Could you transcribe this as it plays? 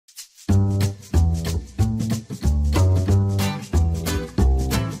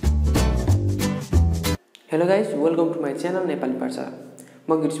Hello guys, welcome to my channel Nepali पाठशाला।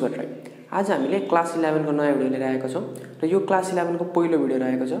 म गिरीश भट्टराई। आज हामीले क्लास 11 को नयाँ भिडियो लिएर आएको छौँ र यो क्लास 11 को पहिलो भिडियो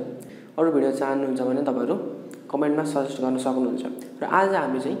रहेको छ। अरू भिडियो चाहनुहुन्छ भने तपाईहरु कमेन्टमा सजेस्ट गर्न सक्नुहुन्छ। र आज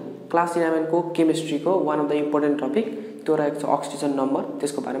हामी चाहिँ क्लास 11 को केमिस्ट्रीको one of the important topic त्यो रहेको छ अक्सिडेसन नम्बर,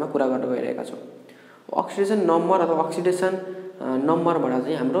 त्यसको बारेमा कुरा गर्न गइरहेका छौँ। अक्सिडेसन नम्बर अथवा अक्सिडेसन नम्बरबाट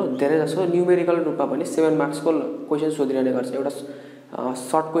चाहिँ हाम्रो धेरै जसो न्यूमेरिकल रूपमा पनि 7 मार्क्स को क्वेशन सोधिरहने गर्छ। एउटा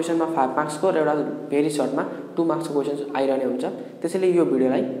सर्ट क्वेशनमा 5 मार्क्स को र एउटा भेरी सर्टमा 2 मार्क्स को क्वेशन आइरहने हुन्छ। त्यसैले यो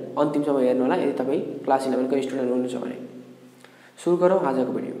भिडियोलाई अन्तिमसम्म हेर्नु होला यदि तपाई क्लास 11 को स्टुडेन्ट हुनुहुन्छ भने। सुरु गरौँ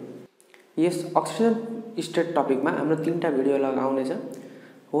आजको भिडियो। यस अक्सिडेसन स्टेट टपिकमा हाम्रो 3टा भिडियो लगाउने छ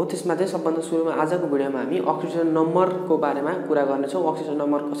हो। त्यसमा चाहिँ सबभन्दा सुरुमा आजको भिडियोमा हामी अक्सिडेसन नम्बरको बारेमा कुरा गर्नेछौँ। अक्सिडेसन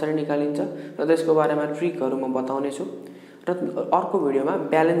नम्बर कसरी निकालिन्छ र त्यसको बारेमा ट्रिकहरु म बताउने छु। र अर्को भिडियोमा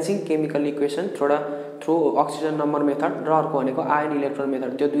balancing chemical equation through oxygen number method र अर्को भनेको आयन इलेक्ट्रोन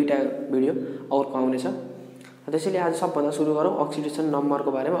मेथड, त्यो दुईटा भिडियो अर्को आउनेछ। त्यसैले आज सबभन्दा सुरु गरौँ अक्सिडेसन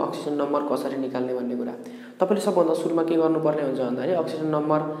नम्बरको बारेमा। अक्सिजन नम्बर कसरी निकाल्ने भन्ने कुरा। तपाईले सबभन्दा सुरुमा के गर्नुपर्ने हुन्छ भन्दाखेरि अक्सिजन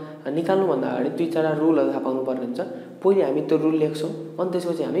नम्बर निकाल्नु भन्दा अगाडि दुई चारवटा रुलहरु थाहा पाउनु पर्ने हुन्छ। पहिले हामी त्यो रुल लेख्छौँ अनि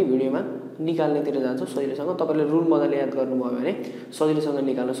त्यसपछि हामी भिडियोमा निकाल्नेतिर जान्छौँ सजिलोसँग। तपाईले रुल मजाले याद गर्नुभयो भने सजिलोसँग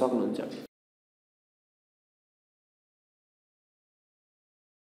निकाल्न सक्नुहुन्छ।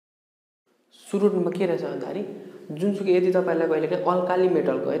 सुरुमा के रहेछ भन्दाखेरि जुनसुकै यदि तपाईलाई कहिलेकाहीँ अल्काली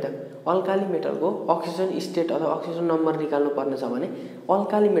मेटलको है त अल्काली मेटलको अक्सिजन स्टेट अथवा अक्सिजन नम्बर निकाल्नु पर्ने छ भने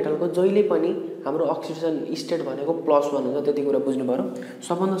अल्काली मेटलको जहिले पनि हाम्रो अक्सिजन स्टेट भनेको +1 हुन्छ। त्यति कुरा बुझ्नु पर्यो।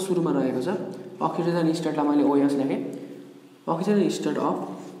 सबभन्दा सुरुमा रहेको छ अक्सिजन स्टेटलाई मैले OS लेखे। Oxygen state of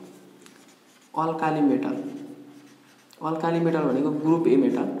alkali metal. Alkali metal भनेको group a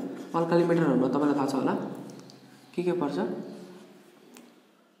metal. Alkali metal भन्दा तपाईलाई थाहा छ होला के पर्छ?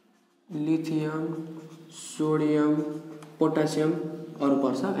 लिथियम, सोडियम, पोटासियम अरु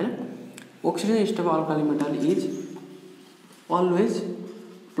पर्छ हैन। Oxygen state of alkali metal is always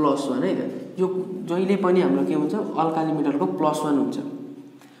 +1 है त। यो जहिले पनि हाम्रो के हुन्छ अल्काली मेटलको +1 हुन्छ।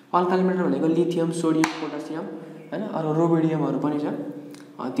 अल्काली मेटल भनेको लिथियम, सोडियम, पोटासियम हैन, अरु रुबिडियमहरु पनि छ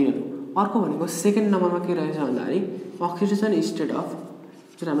तिनीहरु। अर्को भनेको सेकेन्ड नम्बरमा के रहेछ भन्दाखेरि अक्सिडेसन स्टेट अफ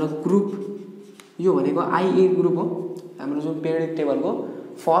जुन हाम्रो ग्रुप यो भनेको IA ग्रुप हो। हाम्रो जुन periodic टेबलको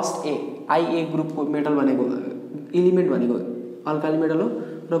first A IA group को मेटल भनेको एलिमेन्ट भनेको अल्काली मेटल हो।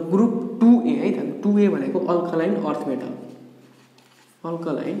 र ग्रुप 2A है त 2A भनेको alkaline earth metal.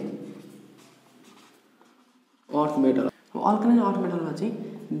 Alkaline earth metal. Alkaline earth मेटलमा चाहिँ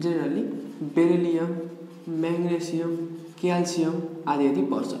जेनरली बेरिलियम, म्याग्नेसियम, क्याल्सियम आदि आदि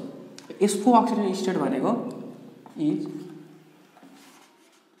पर्छ। यसको अक्सिजन स्टेट भनेको इज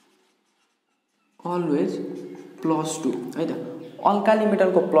अलवेज +2 है त। अल्काली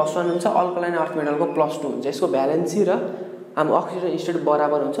मेटलको +1 हुन्छ, अल्कलाइन अर्थ मेटलको +2 हुन्छ। यसको भ्यालेन्सी र हाम्रो अक्सिजन स्टेट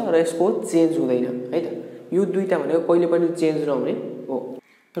बराबर हुन्छ र यसको चेन्ज हुँदैन है त। यो दुईटा भनेको कहिले पनि चेन्ज नहुने हो।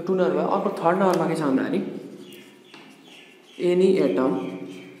 त्यो 2 नम्बर भयो। अर्को थर्ड नम्बरमा के छ भन्दाखेरि any atom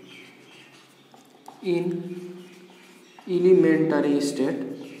in elementary state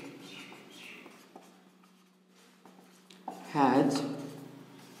has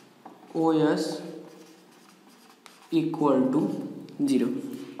OS = 0।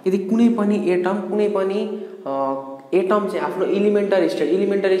 यदि कुनै पनि एटम चाहिँ आफ्नो एलिमेन्टरी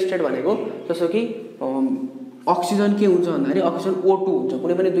स्टेट भनेको जस्तो कि अक्सिजन के हुन्छ भन्दाखेरि अक्सिजन O2 हुन्छ।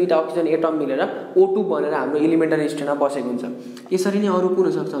 कुनै पनि दुईटा अक्सिजन एटम मिलेर O2 बनेर हाम्रो एलिमेन्टरी स्टेटमा बसेको हुन्छ। यसरी नै अरु कुन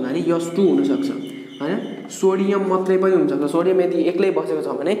हुन सक्छ भन्दाखेरि S2 हुन सक्छ हैन। सोडियम मात्रै पनि हुन सक्छ। सोडियम यदि एक्लै बसेको छ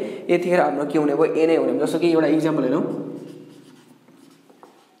भने यतिखेर हाम्रो के हुने भयो Na हुने। जस्तो कि एउटा एक्जाम्पल हेरौँ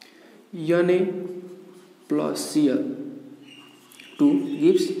Na + Cl2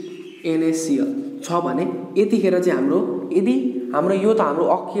 gives NaCl छ भने यतिखेर चाहिँ हाम्रो यदि हाम्रो यो त हाम्रो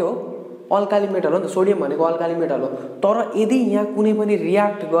के हो अल्काली मेटल हो नि त। सोडियम भनेको अल्काली मेटल हो। तर यदि यहाँ कुनै पनि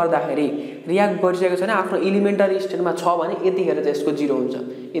रियाक्ट गर्दाखेरि रियाक्ट गरिसकेको छैन आफ्नो एलिमेन्टरी स्टेटमा छ भने यतिखेर चाहिँ यसको 0 हुन्छ।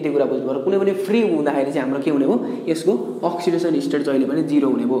 यति कुरा बुझ्नु पर्यो। कुनै पनि फ्री हुँदाखेरि चाहिँ हाम्रो के हुने भयो यसको अक्सिडेसन स्टेट जहिले पनि 0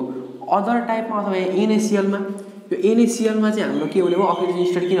 हुने भयो। अदर टाइपमा अथवा NaCl मा यो NaCl मा चाहिँ हाम्रो के हुने भयो अक्सिडेसन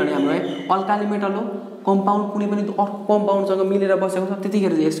स्टेट, किनभने हाम्रो अल्काली मेटल हो। कम्पाउन्ड कुनै पनि अर्को कम्पाउन्डसँग मिलेर बसेको छ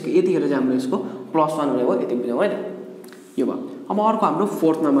त्यतिखेर चाहिँ यसको यतिखेर चाहिँ हाम्रो यसको +1 हुने भयो। यति बुझ्यौ है त। यो भयो। अब अर्को हाम्रो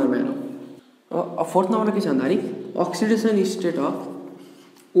फोर्थ नम्बरमा हेरौँ। अब फोर्थ नम्बरमा के छ भन्दाखेरि oxidation state of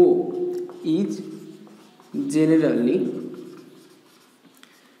O is generally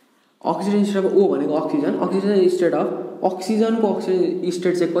oxygen state of O भनेको अक्सिजन। अक्सिजन स्टेट अफ अक्सिजनको अक्सिजन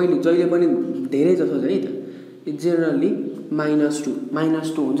स्टेट चाहिँ कहिले जहिले पनि धेरै जसो चाहिँ है त जेनरली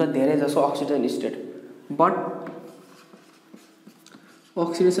 -2 हुन्छ धेरै जसो oxygen state. But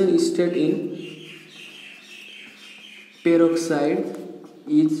oxidation state in peroxide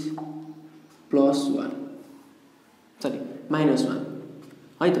is +1. -1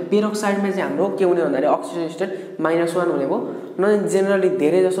 है त। पेरोक्साइडमा चाहिँ हाम्रो के हुने भन्दाखेरि अक्सिडेसन स्टेट -1 हुने भयो। न जेनरली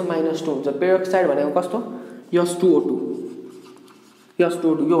धेरै जसो -2 हुन्छ। पेरोक्साइड भनेको कस्तो S2O2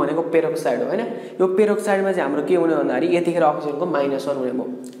 यो भनेको पेरोक्साइड हो हैन। यो पेरोक्साइडमा चाहिँ हाम्रो के हुने भन्दाखेरि यतिखेर अक्सिजनको -1 हुने भयो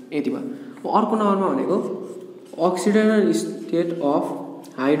यति भयो। अर्को नम्बरमा भनेको oxidation state of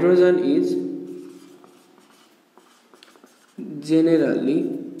hydrogen is generally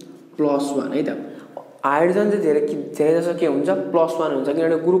 +1 है त। हाइड्रोजन चाहिँ धेरै जसो के हुन्छ +1 हुन्छ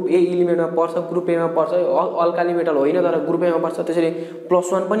किनभने ग्रुप ए एलिमेन्टमा पर्छ, ग्रुप एमा पर्छ, अल्काली मेटल होइन तर ग्रुप एमा पर्छ, त्यसैले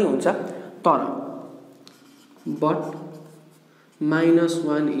 +1 पनि हुन्छ। तर बट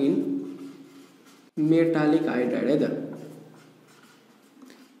 -1 इन मेटालिक हाइड्राइड है त।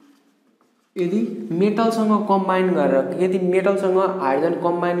 यदि मेटलसँग कम्बाइन गरेर हाइड्रोजन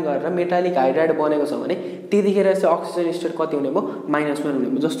कम्बाइन गरेर मेटालिक हाइड्राइड बनेको छ भने त्यतिखेर चाहिँ अक्सिजन स्टेट कति हुने भयो -1 हुने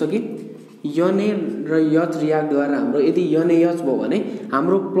भयो। जस्तो कि Na र H रियाक्ट गरेर हाम्रो यदि NaH भयो भने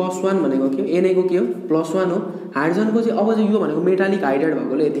हाम्रो +1 भनेको के हो Na को के हो +1 हो। हाइड्रोजनको चाहिँ अब चाहिँ यो भनेको मेटालिक हाइड्राइड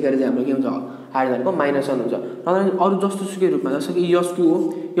भएकोले यतिखेर चाहिँ हाम्रो के हुन्छ हाइड्रोजनको -1 हुन्छ। अरु जस्तो सुकै रूपमा जस्तो कि H2 हो,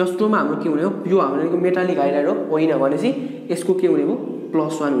 H2 मा हाम्रो के हुने हो यो हाम्रो मेटालिक हाइड्राइड हो होइन भनेपछि यसको के हुने भयो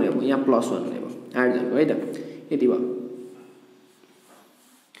 +1 हुने भयो। यहाँ +1 हुने भयो हाइड्रोजनको है त। यति भयो।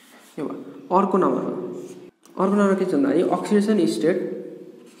 यो भयो। अर्को नम्बर के छ भन्दाखेरि अक्सिडेसन स्टेट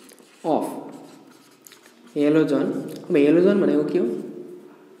अफ हेलोजन। अब हेलोजन भनेको के हो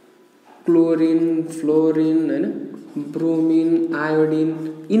क्लोरिन, फ्लोरिन हैन, ब्रोमिन, आयोडिन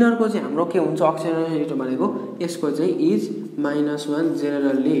यिनीहरुको चाहिँ हाम्रो के हुन्छ अक्सिडेसन स्टेट भनेको यसको चाहिँ इज -1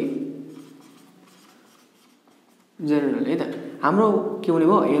 जेनरली है त। हाम्रो के हुने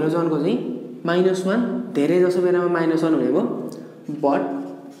भयो हेलोजनको चाहिँ -1 धेरै जसो बेलामा -1 हुने भयो। But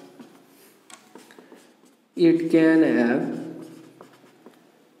it can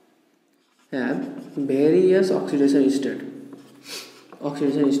have various oxidation state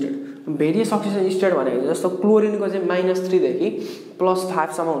various oxidation state भनेको जस्तो क्लोरिनको चाहिँ -3 देखि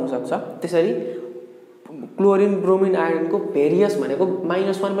 +5 सम्म हुन सक्छ। त्यसरी क्लोरिन, ब्रोमिन, आयोडिनको भेरियस भनेको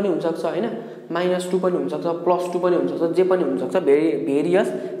 -1 पनि हुन सक्छ हैन, -2 पनि हुन सक्छ, +2 पनि हुन सक्छ, जे पनि हुन सक्छ भेरियस।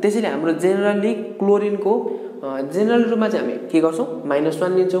 त्यसैले हाम्रो जेनरली क्लोरिनको जेनरल रूपमा चाहिँ हामी के गर्छौं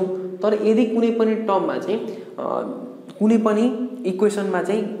 -1 लिन्छौं। तर यदि कुनै पनि टर्ममा चाहिँ कुनै पनि इक्वेसनमा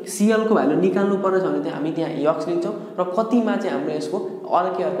चाहिँ Cl को भ्यालु निकाल्नु पर्ने छ भने चाहिँ हामी त्यहाँ X लिन्छौं र कतिमा चाहिँ हाम्रो यसको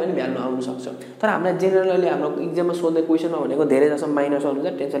अर्कै पनि भ्यालु आउन सक्छ। तर हामीलाई जेनरली हाम्रो एक्जाममा सोध्ने क्वेशनमा भनेको धेरै जसो -1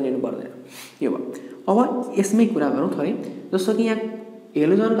 हुन्छ, टेन्सन लिनु पर्दैन। यो भयो। अब यसमै कुरा गरौँ थोरै। जस्तो कि यहाँ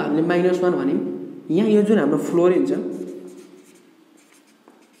हेलोजनको हामीले -1 भन्यौं, यहाँ यो जुन हाम्रो फ्लोरिन छ,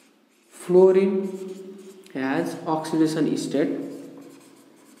 fluorine has oxidation state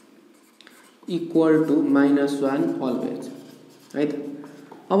equal two -1 always है त।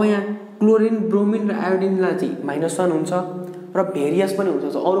 अब यहाँ क्लोरिन, ब्रोमिन र आयोडिनलाई चाहिँ -1 हुन्छ र भेरियस पनि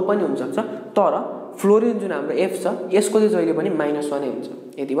हुन्छ, अरु पनि हुन सक्छ। तर फ्लोरिन जुन हाम्रो F छ यसको चाहिँ जहिले पनि -1 नै हुन्छ।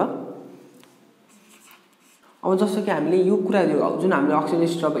 यति भयो। अब जस्तो कि हामीले यो कुरा जुन हामीले अक्सिडेसन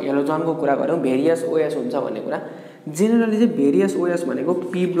स्टेट अफ हेलोजनको कुरा गर्यौं भेरियस OH हुन्छ भन्ने कुरा, जेनरली चाहिँ भेरियस OH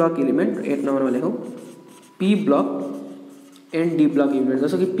भनेको P ब्लक एलिमेन्ट 8 नम्बरमा लेखौं P block and D block element.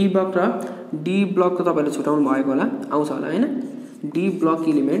 जस्तो कि P ब्लक र D ब्लक को तपाईले छुटाउनु भएको होला, आउँछ होला हैन। D block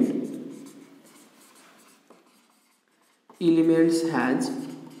elements has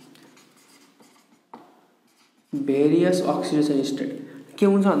various oxidation state। के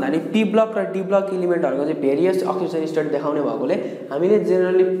हुन्छ भन्दाखेरि P ब्लक र D ब्लक एलिमेन्टहरुको चाहिँ भेरियस अक्सिडेसन स्टेट देखाउने भएकोले हामीले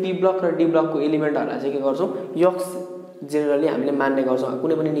जेनरली P ब्लक र D ब्लकको एलिमेन्टहरुलाई चाहिँ के गर्छौं X जेनरली हामीले मान्ने गर्छौं।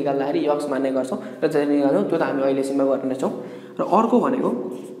 कुनै पनि निकाल्दाखेरि X मान्ने गर्छौं र जहिले निकाल्छौं त्यो त हामी अहिलेसम्म गर्ने छौं। र अर्को भनेको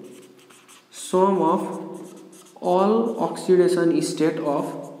some of all oxidation state of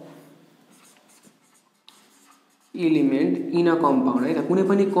element in a compound है त। कुनै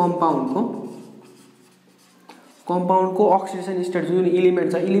पनि कम्पाउन्डको अक्सिडेसन स्टेट जुन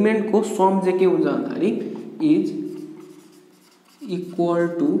एलिमेन्ट छ एलिमेन्टको सम चाहिँ के हुन्छ भन्दाखेरि is equal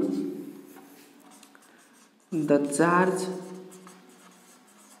to the charge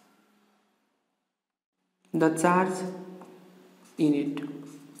in it.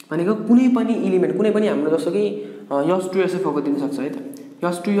 भनेको कुनै पनि एलिमेन्ट कुनै पनि हाम्रो जस्तो कि H2SO4 को दिन सक्छ है त।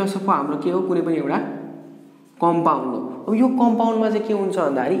 H2SO4 हाम्रो के हो कुनै पनि एउटा कम्पाउन्ड हो। अब यो कम्पाउन्डमा चाहिँ के हुन्छ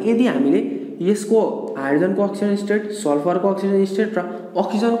भन्दाखेरि यदि हामीले यसको हाइड्रोजनको अक्सिडेसन स्टेट, सल्फरको अक्सिडेसन स्टेट र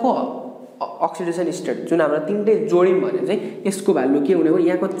अक्सिजनको अक्सिडेसन स्टेट जुन हाम्रो तीनटै जोड्यौं भने चाहिँ यसको भ्यालु के हुने हो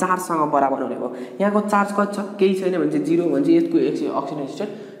यहाँको चार्जसँग बराबर हुने हो। यहाँको चार्ज कति छ केही छैन भने चाहिँ 0 भने चाहिँ यसको अक्सिडेसन स्टेट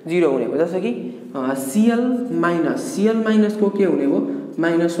 0 हुने हो। जस्तो कि Cl- को के हुने हो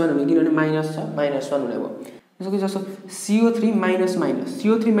 -1 हुने किनभने माइनस छ -1 हुने भयो। जस्तो CO3 minus minus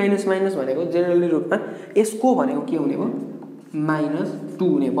CO3 minus minus भनेको जेनरली रूपमा यसको भनेको के हुने भयो -2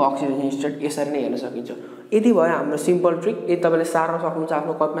 हुने भयो अक्सिडेसन स्टेट यसरी नै हेर्न सकिन्छ यति भयो हाम्रो सिम्पल ट्रिक यदि तपाईले सार्न सक्नुहुन्छ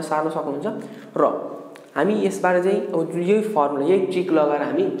आफ्नो कपमा सार्न सक्नुहुन्छ र हामी यसबारे चाहिँ अब यही फर्मुला यही ट्रिक लगाएर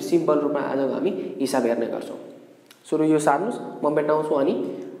हामी सिम्पल रूपमा आजको हामी हिसाब हेर्ने गर्छौं सुरु यो सार्नुस् म मेटाउँछु अनि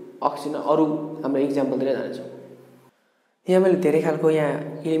अक्सिजन अरु हाम्रो एक्जाम्पल दिएर जानेछु यहाँ मैले धेरै खालको यहाँ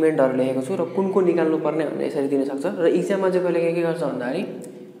एलिमेन्टहरु लेखेको छु र कुनको निकाल्नु पर्ने भनेर यसरी दिन सक्छ र एक्जाममा चाहिँ कहिले के गर्छ भन्दाखेरि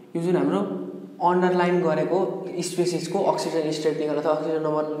यो जुन हाम्रो अन्डरलाइन गरेको स्पेसिसको अक्सिजन स्टेट निकाल अथवा अक्सिजन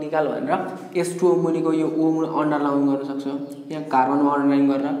नम्बर निकाल भनेर H2O मुनिको यो O अन्डरलाइन गर्न सक्छ यहाँ कार्बनमा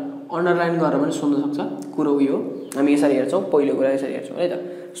अन्डरलाइन गरेर पनि सोध्न सक्छ कुरो यो हामी यसरी हेर्छौं पहिलो कुरा यसरी हेर्छौं है त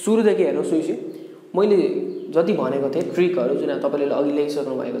सुरुदेखि हेरौं सुइसी मैले जति भनेको थिए ट्रिकहरु जुन तपाईले अघि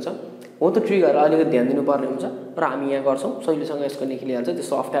लेखिसक्नु भएको छ हो त ट्रिकहरु अलिकति ध्यान दिनुपर्ने हुन्छ र हामी यहाँ गर्छौं सजिलोसँग यसको निक्लिहाल्छ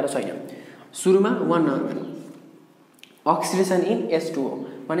त्यस्तो अप्ठ्यारो छैन सुरुमा 1 नम्बर अक्सिडेसन इन H2O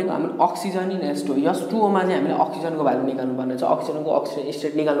भनेको हाम्रो अक्सिजन इन H2O H2O मा चाहिँ हामीले अक्सिजनको भ्यालु निकाल्नु पर्ने छ अक्सिजनको अक्सिजन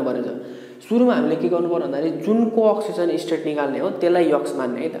स्टेट निकाल्नु पर्ने छ सुरुमा हामीले के गर्नु पर्यो भन्दाखेरि जुनको अक्सिजन स्टेट निकाल्ने हो त्यसलाई यक्स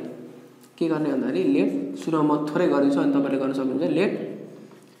मान्ने है त के गर्ने भन्दाखेरि लेट सुरुमा म थोरै गरिन्छु अनि तपाईले गर्न सक्नुहुन्छ late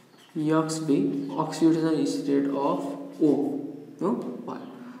x be oxidation state of O हो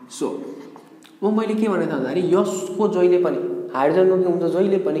सो मैले के भनेको भन्दाखेरि यसको जहिले पनि हाइड्रोजनको के हुन्छ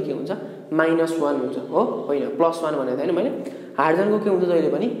जहिले पनि के हुन्छ -1 हुन्छ हो हैन +1 भनेको थिएन मैले हाइड्रोजनको के हुन्छ जहिले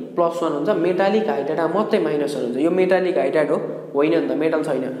पनि +1 हुन्छ मेटालिक हाइड्रेटमा मात्रै -1 हुन्छ यो मेटालिक हाइड्रेट हो होइन नि त मेटल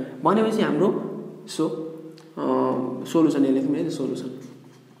छैन भनेपछि हाम्रो सो सोलुसन लेख्नु है सोलुसन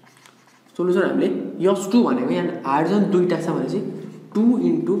हामीले H2 भनेको यहाँ हाइड्रोजन दुईटा छ भनेपछि 2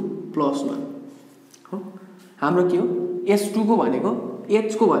 * +1 हो हाम्रो के हो H2 को भनेको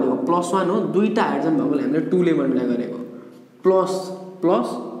H को भनेको +1 हो दुईटा हाइड्रोजन भएकोले हामीले 2 ले मल्टिप्लाई गरेको प्लस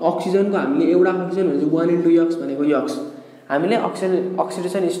अक्सिजनको हामीले एउटा अक्सिजन भनेको 1 * x भनेको x हामीले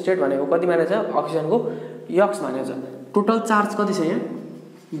अक्सिडेसन स्टेट भनेको कति मानेको छ अक्सिजनको x मानेको छ टोटल चार्ज कति छ यहाँ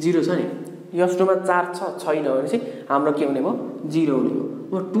 0 छ नि H2 मा चार्ज छैन भनेपछि हाम्रो के हुने भयो 0 हुने भयो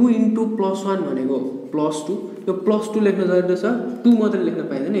 2 * +1 भनेको +2 यो +2 लेख्न जरुरी छ 2 मात्र लेख्न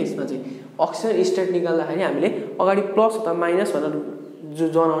पाइदैन यसमा चाहिँ अक्सिजन स्टेट निकाल्दाखेरि हामीले अगाडि प्लस अथवा माइनस भनेर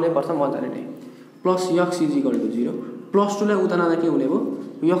जनाउनै पर्छ मजाले नै प्लस x = 0 +2 लाई उता जाँदा के हुने भयो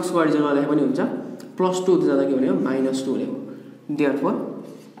x को अगाडि जनाउँदा पनि हुन्छ +2 उता जाँदा के हुने भयो -2 हुने भयो therefore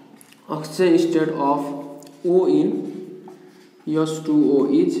oxygen state of O in H2O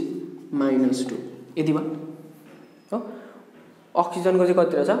is -2 यति भयो हो अक्सिजनको चाहिँ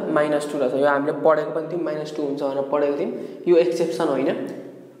कति रहेछ -2 रहेछ यो हामीले पढेको पनि थियौं -2 हुन्छ भनेर पढेको थियौं यो एक्सेप्सन होइन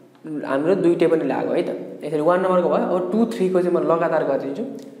हाम्रो दुईटै पनि लाग्यो है त यसरी 1 नम्बरको भयो अब 2 3 को चाहिँ म लगातार गरिदिन्छु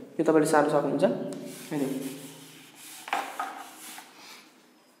यो तपाईले सार्न सक्नुहुन्छ हैन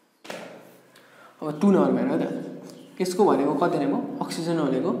अब 2 नम्बर भयो त यसको भनेको कति नै भयो अक्सिजन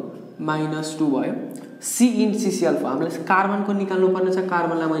भनेको -2 भयो C in CCl हामीले कार्बनको निकाल्नु पर्ने छ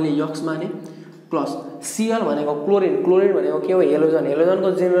कार्बनलाई मैले x माने प्लस Cl भनेको क्लोरिन भनेको के हो हेलोजनको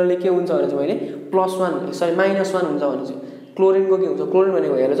जेनरली के हुन्छ भने चाहिँ मैले +1 सरी -1 हुन्छ भने चाहिँ क्लोरिनको के हुन्छ क्लोरिन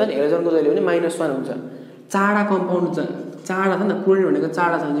भनेको हेलोजनको जहिले पनि -1 हुन्छ चाडा कम्पाउन्ड चाडा छ नि क्लोरिन भनेको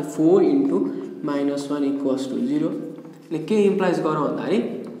चाडा छ भने 4 * -1 = 0 ले के इम्प्लाइज गरौँ भन्दाखेरि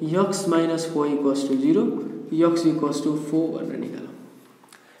x - 4 = 0 x = 4 भनेर निकालौँ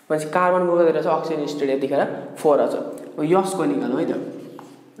भनेपछि कार्बनको कति रहेछ अक्सिजन स्टेट यतिखेर 4 रहेछ अब यस को निकालौँ है त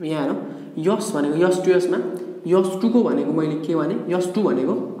यहाँ हेरौँ यस भनेको H2S मा H2 को भनेको मैले के भने H2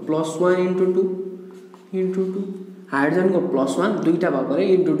 भनेको +1 * 2 * 2 हाइड्रोजनको +1 दुईटा भएकोले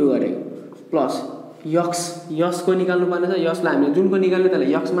 * 2 गरेको प्लस x को निकाल्नु पर्ने छ यसलाई हामीले जुनको निकाल्ने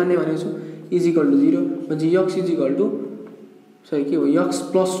त्यसलाई x मान्ने भनेको छु = 0 भनेपछि x = सही के हो x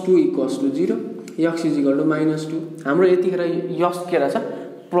 + 2 = 0 x = -2 हाम्रो यतिखेर x के रहेछ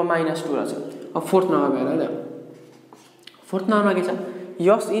 -2 रहेछ अब फोर्थ नम्बर भएर फोर्थ नम्बरमा के छ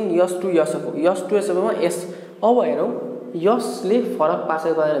यस इन H2 SO मा S अब हेरौं यसले फरक पार्छ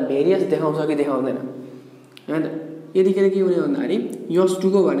गर्दैन भेरियस देखाउँछ कि देखाउँदैन हैन यतिखेर के हुने भन्दाखेरि H2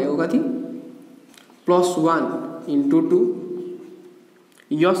 को भनेको कति +1 * 2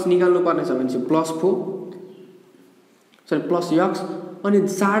 यस निकाल्नु पर्ने छ भने चाहिँ +4 सरी +x अनि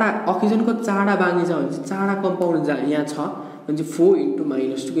चाडा अक्सिजनको चाडा बाँकी छ भने चाडा कम्पाउन्ड यहाँ छ भने 4 *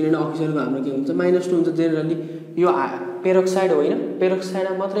 -2 किनभने अक्सिजनको हाम्रो के हुन्छ -2 हुन्छ जेनरली यो पेरोक्साइड होइन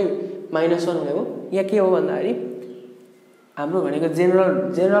पेरोक्साइडमा मात्रै -1 हुने हो यहाँ के हो भन्दाखेरि हाम्रो भनेको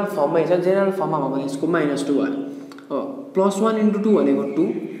जेनरल फर्ममै छ जेनरल फर्ममा भयो भने यसको -2 भयो +1 * 2 भनेको 2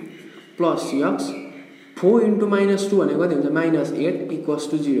 प्लस x 4 * -2 भनेको कति हुन्छ -8 =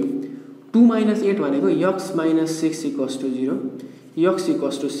 0 2 - 8 भनेको x - 6 = 0 x =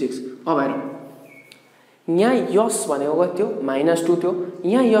 6 अब हेरौँ यहाँ यस भनेको कति थियो -2 थियो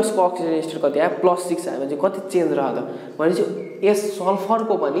यहाँ यसको अक्सिजन स्टेट कति आयो +6 आयो भने कति चेन्ज रह्यो त भनेपछि यस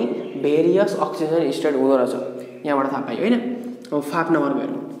सल्फरको पनि भेरियस अक्सिजन स्टेट हुँदो रहेछ यहाँबाट थाहा पाइयो हैन अब 5 नम्बरमा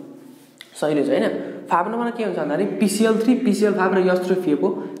हेरौँ सही छ हैन 5 नम्बरमा के हुन्छ भन्दाखेरि PCl3 PCl5 र यस3 फेको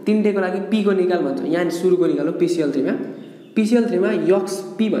तीनटेको लागि p को निकाल भन्छ यहाँ सुरुको निकाल्नु PCl3 मा PCl3 मा यक्स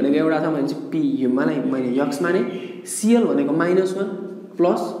p भनेको एउटा छ भने चाहिँ p यो मैले यक्स माने Cl भनेको -1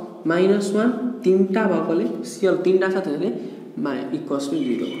 प्लस -1 तीनटा भएकोले Cl तीनटा छ त्यसले इक्वल्स टु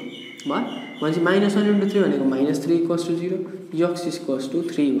 0 भयो भनेपछि -1 * 3 भनेको -3 equals to 0 x equals to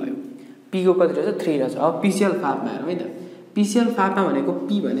 3 भयो p को कति रहेछ 3 रहेछ अब PCl5 मा हेरौँ है त PCl5 मा भनेको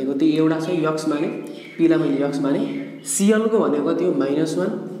p भनेको त्यो एउटा छ यक्स माने p लाई मैले यक्स माने Cl को भनेको कति हो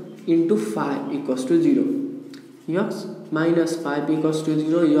 -1 * 5 equals to 0 x -5 equals to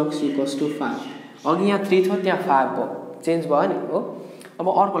 0 x equals to 5 अघि यहाँ 3 थियो त्यहाँ 5 भयो चेन्ज भयो नि हो अब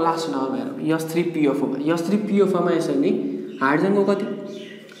अर्को लास्ट नम्बर हेरौँ यस3PO4 मा यस3PO4 मा यसरी नि हाइड्रोजनको कति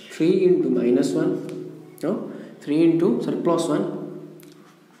 3 * -1 हो 3 +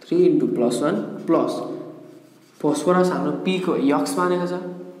 1 प्लस फोस्फोरस हाम्रो p को यक्स मानेको छ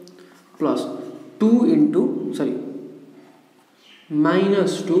प्लस 2 * -2 *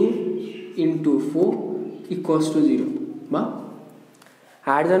 4 इक्वल्स टु 0 भयो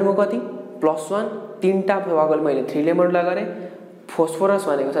हाइड्रोजनको कति +1 तीनटा भएकोले मैले 3 ले मल्टिप्लाई गरे फोस्फोरस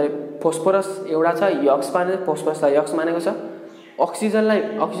भनेको फोस्फोरस एउटा छ यक्स माने फोस्फोरसलाई यक्स मानेको छ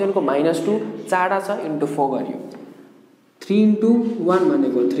अक्सिजनको -2 चारवटा छ * 4 गरियो 3 * 1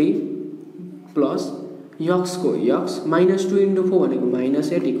 भनेको 3 प्लस यक्स को यक्स -2 * 4 भनेको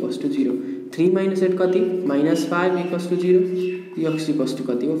 -8 इक्वल्स टु 0 3 - 8 कति -5 equals to 0 x equals to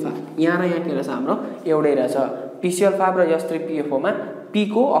कति हो 5 यहाँ र यहाँ के रहेछ हाम्रो एउटै रहेछ PCl5 र यस3PO4 मा p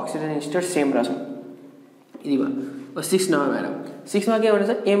को अक्सिजन स्टेट सेम रहेछ यदि भयो 6 नम्बरमा हेरौँ 6 मा के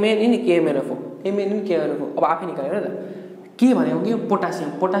भनेछ MnN KMnO4 MnN KMnO4 अब आफै निकालेर त के भनेको के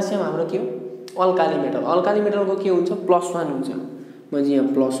पोटासियम हाम्रो के हो अल्काली मेटलको के हुन्छ +1 हुन्छ मैले यहाँ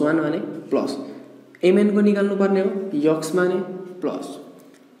 +1 भने प्लस Mn को निकाल्नु पर्ने हो यक्स माने प्लस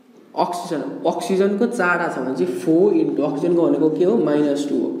अक्सिजनको चारवटा छ भने चाहिँ 4 * अक्सिजनको भनेको के हो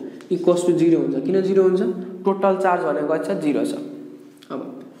 -2 हो इक्वल्स टु 0 हुन्छ किन 0 हुन्छ टोटल चार्ज भनेको कति छ 0 छ अब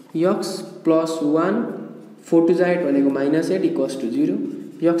यक्स +1 4 to 8 भनेको -8 equals to 0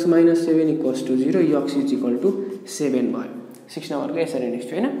 x -7 equals to 0 x is equal to 7 भयो 6 नम्बरको यसरी नेक्स्ट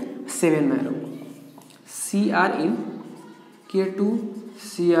हैन 7 मा हेरौँ Cr in K2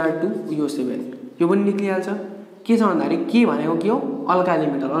 Cr2 यो 7 यो पनि निक्लिहाल्छ के छ भन्दाखेरि के भनेको के हो अल्काली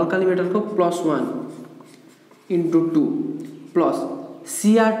मेटलको +1 * 2 प्लस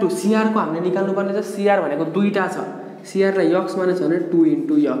Cr2 Cr को हामीले निकाल्नु पर्ने छ Cr भनेको दुईटा छ Cr लाई यक्स माने छ भने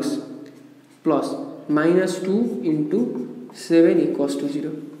 2 * यक्स प्लस -2 * 7 इक्वल्स टु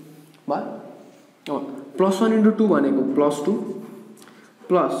 0 भयो +1 * 2 भनेको +2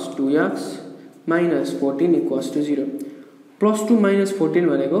 प्लस 2x -14 इक्वल्स टु 0 +2 - 14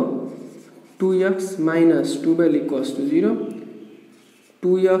 भनेको 2x - 12 equals to 0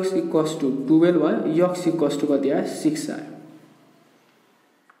 2x equals to 12 भयो यक्स इक्वल्स टु कति आयो 6 आयो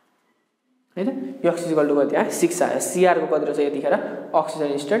हैन यक्स इक्वल टु कति आयो 6 आयो Cr को कति रहेछ यतिखेर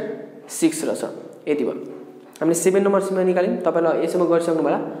अक्सिजन स्टेट 6 रहेछ यति भयो हामीले 7 नम्बर सीमा निकाल्यौं तपाईलाई यसमा गरिसक्नु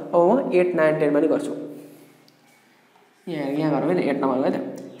होला अब म 8 9 10 मा नि गर्छु यहाँ गरौँ हैन 8 नम्बरमा है त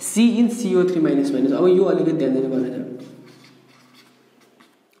C in CO3 - अब यो अलिकति ध्यान दिनुपर्ने छ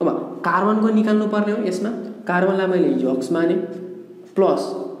अब कार्बनको निकाल्नु पर्ने हो यसमा कार्बनलाई मैले यक्स माने प्लस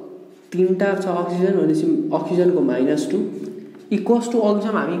तीनटा छ अक्सिजन भनेपछि अक्सिजनको -2 इक्वल्स टु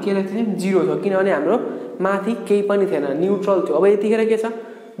अघिसम्म हामी के लेख्थ्यौं 0 छ किनभने हाम्रो माथि केही पनि थिएन न्यूट्रल थियो अब यतिखेर के छ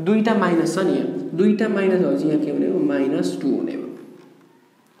दुईटा माइनस छ नि यहाँ दुईटा माइनस भएपछि यहाँ के भनेको -2 हुने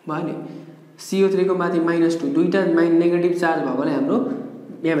भयो नि CO3 को माथि -2 दुईटा नेगेटिभ चार्ज भएकोले हाम्रो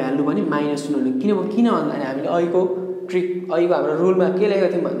यहाँ भ्यालु पनि -2 हुने किन भन्दाखेरि हामीले अहिलेको हाम्रो रुलमा के लेखेको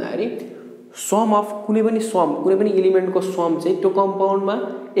थियौं भन्दाखेरि सम अफ कुनै पनि एलिमेन्टको सम चाहिँ त्यो कम्पाउन्डमा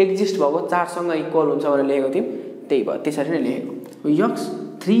एक्जिस्ट भएको चार्जसँग इक्वल हुन्छ भनेर लेखेको थियौं त्यही भयो त्यसरी नै लेखेको यक्स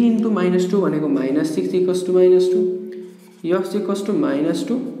 3 * -2 भनेको -6 equals to -2 x equals to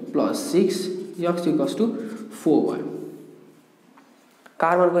 -2 plus 6 x equals to 4 भयो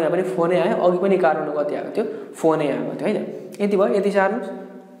कार्बनको यहाँ पनि 4 नै आयो अघि पनि कार्बनको कति आएको थियो 4 नै आएको थियो हैन यति भयो यति सार्नुस्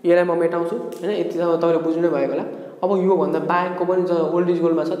यसलाई म मेटाउँछु हैन यति त तपाईले बुझ्नु नै भएको होला अब यो भन्दा बाहेकको पनि जो ओल्ड इज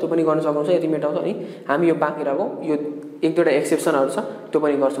गोल्डमा छ त्यो पनि गर्न सक्नुहुन्छ यति मेटाउँछ अनि हामी यो बाँकी रहेको यो एक दुईटा एक्सेप्सनहरु छ त्यो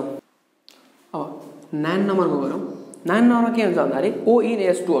पनि गर्छौं अब 9 नम्बरको गरौँ 9 नम्बरमा के हुन्छ भन्दाखेरि O in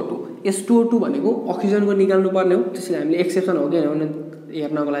S2O2 भनेको अक्सिजनको निकाल्नु पर्ने हो त्यसैले हामीले एक्सेप्सन हो कि हैन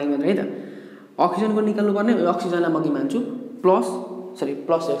हेर्नको लागि मात्र है त अक्सिजनको निकाल्नु पर्ने अक्सिजनलाई म के मान्छु प्लस सरी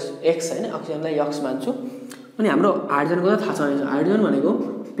प्लस एक्स हैन अक्सिजनलाई एक्स मान्छु अनि हाम्रो हाइड्रोजनको त थाहा छ हैन हाइड्रोजन भनेको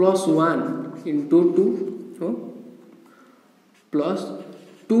 +1 * 2 हो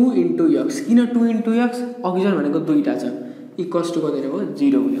 +2 * x किन 2 * x अक्सिजन भनेको दुईटा छ इक्वल्स टु कति हो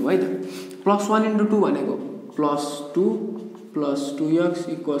 0 हुने भयो है त +1 * 2 भनेको +2 + 2x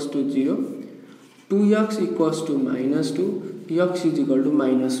 = 0 2x = -2 x =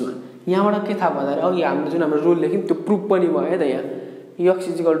 -1 यहाँबाट के थाहा भन्दा अघि हामीले जुन हाम्रो रुल लेख्यौं त्यो प्रुफ पनि भयो है त यहाँ x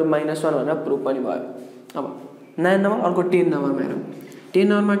 = -1 भनेर प्रुफ पनि भयो अब 9 नम्बर अर्को 10 नम्बरमा हेरौँ 10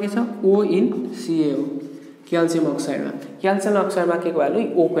 नम्बरमा के छ O in Ca हो क्याल्सियम अक्साइडमा के को भ्यालु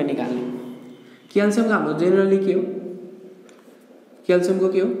O को निकाल्ने क्याल्सियमको हाम्रो जेनरली के हो क्याल्सियमको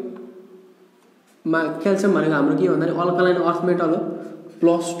के हो क्याल्सियम भनेको हाम्रो के भन्दा अल्कालाइन अर्थ मेटल हो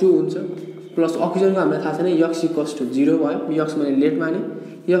 +2 हुन्छ प्लस अक्सिजनको हामीलाई थाहा छैन x = 0 भयो x मैले लेट माने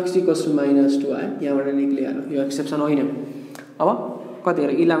x = -2 आयो यहाँबाट निक्लिहाल्यो यो एक्सेप्सन होइन अब कति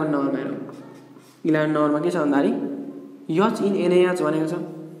हेर 11 नम्बरमा हेरौँ 11 नम्बरमा के छ भन्दाखेरि H in NaH भनेको छ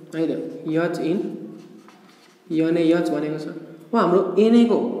है त H in NaH भनेको छ अब हाम्रो Na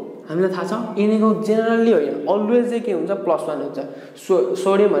को हामीलाई थाहा छ Na को जेनरली होइन अलवेज चाहिँ के हुन्छ +1 हुन्छ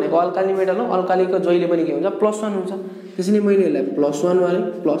सोडियम भनेको अल्काली मेटल हो अल्कालीको जहिले पनि के हुन्छ +1 हुन्छ त्यसैले मैले यसलाई +1 माने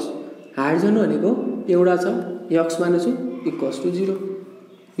प्लस हाइड्रोजन भनेको एउटा छ x मानेछु = 0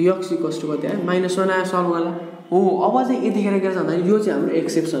 x = कति आयो -1 आयो सल्भ गर्दा हो अब चाहिँ यतिखेर के छ भन्दा यो चाहिँ हाम्रो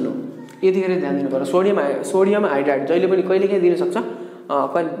एक्सेप्सन हो यतिखेर ध्यान दिनु पर्यो सोडियम हाइड्राइड जहिले पनि कहिलेकाहीँ दिन सक्छ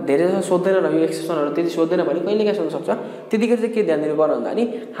धेरै जसो सोध्दैन र यो एक्सेप्सनहरु त्यति सोध्दैन भने कहिलेकाहीँ सोध्न सक्छ त्यतिखेर चाहिँ के ध्यान दिनु पर्यो भन्दाखेरि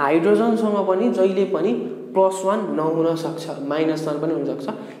हाइड्रोजनसँग पनि जहिले पनि +1 नहुन सक्छ -1 पनि हुन सक्छ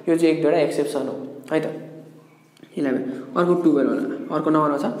यो चाहिँ एक दुईटा एक्सेप्सन हो है त 11 अर्को 12 होला अर्को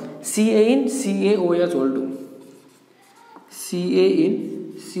नम्बरमा छ Ca in CaOH whole 2 Ca in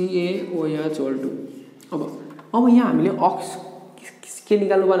CaOH whole 2 अब यहाँ हामीले के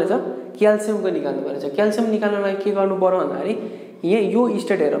निकाल्नु पर्ने छ क्याल्सियमको निकाल्नु पर्ने छ क्याल्सियम निकाल्नलाई के गर्नु पर्यो भन्दाखेरि यहाँ यो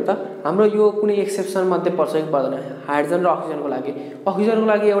स्टेट हेरौँ त हाम्रो यो कुनै एक्सेप्सन मध्ये पर्छ कि पर्दैन हाइड्रोजन र अक्सिजनको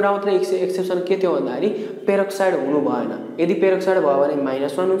लागि एउटा मात्रै एक्सेप्सन के थियो भन्दाखेरि पेरोक्साइड हुनु भएन यदि पेरोक्साइड भयो भने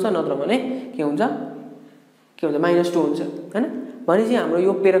 -1 हुन्छ नत्र भने के हुन्छ -2 हुन्छ हैन भनेपछि हाम्रो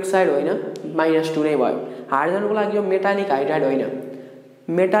यो पेरोक्साइड होइन -2 नै भयो हाइड्रोजनको लागि यो मेटालिक हाइड्राइड होइन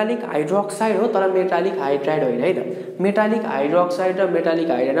मेटालिक हाइड्रोक्साइड हो तर मेटालिक हाइड्राइड होइन है त मेटालिक हाइड्रोक्साइड र मेटालिक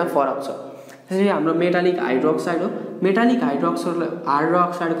हाइड्राइडमा फरक छ त्यसैले हाम्रो मेटालिक हाइड्रोक्साइड हो मेटालिक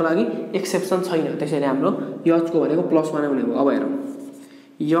हाइड्रोक्साइडको लागि एक्सेप्सन छैन त्यसैले हाम्रो H को भनेको +1 हुने भयो अब हेरौँ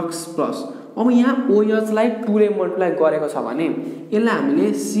x प्लस अब यहाँ OH लाई 2 ले मल्टिप्लाई गरेको छ भने यसलाई हामीले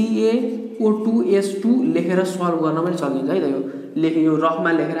CaO2S2 लेखेर सल्भ गर्न पनि सकिन्छ है त यो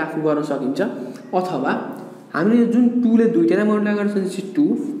रफमा लेखेर आफू गर्न सकिन्छ अथवा हामीले जुन 2 ले दुईटैलाई मल्टिप्लाई गरेपछि 2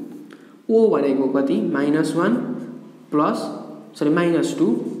 O भनेको कति -1 प्लस सरी -2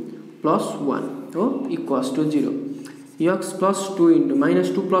 प्लस 1 हो equals to 0 x plus 2 into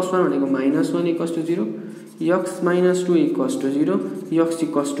 -2 plus 1 भनेको -1 equals to 0 x -2 equals to 0 x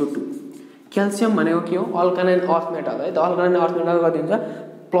equals to 2 calcium भनेको के हो अल्कालाइन अर्थ मेटल है त अल्कालाइन अर्थ मेटल कति हुन्छ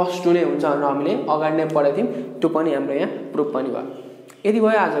 +2 नै हुन्छ भनेर हामीले अगाडि नै पढेको थियौं त्यो पनि हाम्रो यहाँ प्रुफ पनि भयो यदि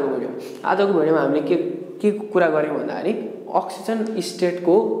भयो आजको भिडियोमा हामीले के कुरा गर्यौं भन्दाखेरि अक्सिजन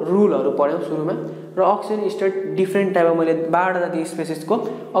स्टेटको रुलहरु पढ्यौं सुरुमा र अक्सिजन स्टेट डिफरेन्ट टाइपको मैले 12 जति स्पेसिसको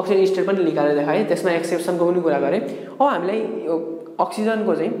अक्सिजन स्टेट पनि निकालेर देखाएँ त्यसमा एक्सेप्सनको पनि कुरा गरे अब हामीलाई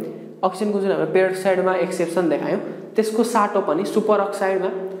अक्सिजनको जुन हाम्रो पेरोक्साइडमा एक्सेप्सन देखायौं त्यसको साटो पनि सुपर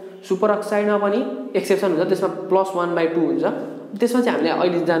अक्साइडमा पनि एक्सेप्सन हुन्छ त्यसमा +1/2 हुन्छ त्यसमा चाहिँ हामीले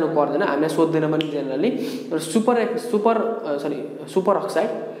अहिले जानु पर्दैन हामीले सोध्दैन पनि जेनरली र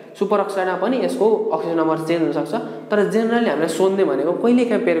सुपर अक्साइडमा पनि यसको अक्सिजन नम्बर चेन्ज हुन सक्छ तर जेनरली हामीले सोध्ने भनेको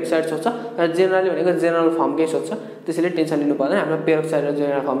कहिलेकाहीँ पेरोक्साइड सोध्छ र जेनरली भनेको जेनरल फर्मकै सोध्छ त्यसैले टेन्सन लिनु पर्दैन हाम्रो पेरोक्साइड र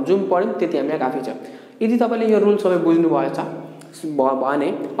जेनरल फर्म जुन पढ्यौं त्यति हामीलाई काफी छ यदि तपाईले यो रुल सबै बुझ्नु भएछ भने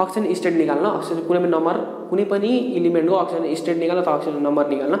अक्सिजन स्टेट निकाल्न अक्सिजन कुनै पनि एलिमेन्टको अक्सिजन स्टेट निकाल्न अथवा अक्सिजन नम्बर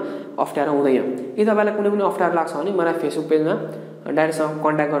निकाल्न अप्ठ्यारो हुँदैन यदि तपाईलाई कुनै पनि अप्ठ्यारो लाग्छ भने मलाई फेसबुक पेजमा डाइरेक्टसँग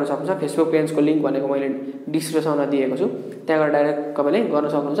कन्ट्याक्ट गर्न सक्नुहुन्छ फेसबुक पेजको लिंक भनेको मैले डिस्क्रिप्सनमा दिएको छु त्यहाँबाट डाइरेक्ट तपाईले गर्न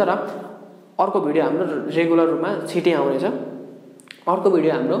सक्नुहुन्छ र अर्को भिडियो हाम्रो रेगुलर रूपमा छिटै आउनेछ अर्को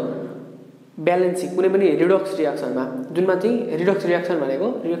भिडियो हाम्रो ब्यालेन्सिङ कुनै पनि रिडक्स रिएक्सनमा जुनमा चाहिँ रिडक्स रिएक्सन भनेको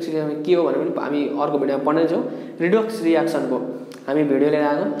के हो भने पनि हामी अर्को भिडियोमा पढ्ने छौं रिडक्स रिएक्सनको हामी भिडियो लिएर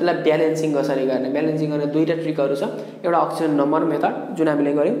आएको त्यसलाई ब्यालेन्सिङ कसरी गर्ने ब्यालेन्सिङ गर्ने दुईटा ट्रिकहरु छ एउटा अक्सिजन नम्बर मेथड जुन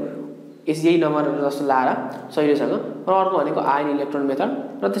हामीले गर्यौं यही नम्बरहरु जस्तो लाएर सहिलेसँग र अर्को भनेको आयन इलेक्ट्रोन मेथड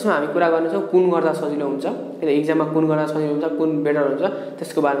र त्यसमा हामी कुरा गर्नेछौं कुन गर्दा सजिलो हुन्छ यदि एक्जाममा कुन गर्दा सजिलो हुन्छ कुन बेटर हुन्छ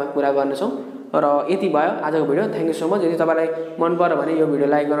त्यसको बारेमा कुरा गर्नेछौं र यति भयो आजको video. Thank you so much. यदि तपाईलाई मन पर्यो भने यो भिडियो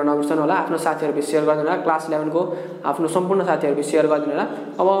लाइक गर्न नबिर्सनु होला। आफ्नो साथीहरुको सेयर गरिदिनु होला। क्लास 11 को आफ्नो सम्पूर्ण साथीहरुको सेयर गरिदिनु होला।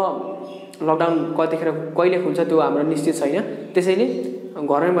 अब लकडाउन कतिखेर कहिले खुल्छ त्यो हाम्रो निश्चित छैन, त्यसैले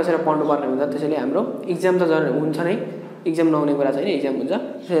घरमै बसेर पढ्नु पर्ने हुन्छ। त्यसैले हाम्रो एक्जाम त हुन्छ नै, एक्जाम नहुने कुरा छैन, एक्जाम हुन्छ।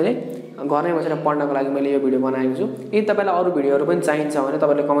 त्यसैले घरमै बसेर पढ्नको लागि मैले यो भिडियो बनाएको छु। यदि तपाईलाई अरु भिडियोहरु पनि चाहिन्छ भने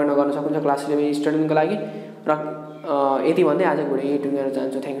तपाईले कमेन्टमा गर्न सक्नुहुन्छ क्लास 11 स्टुडेन्टको लागि। र यति भन्दै आजको भिडियो यही टुङ्ग्याउन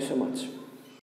चाहन्छु। Thank you so much.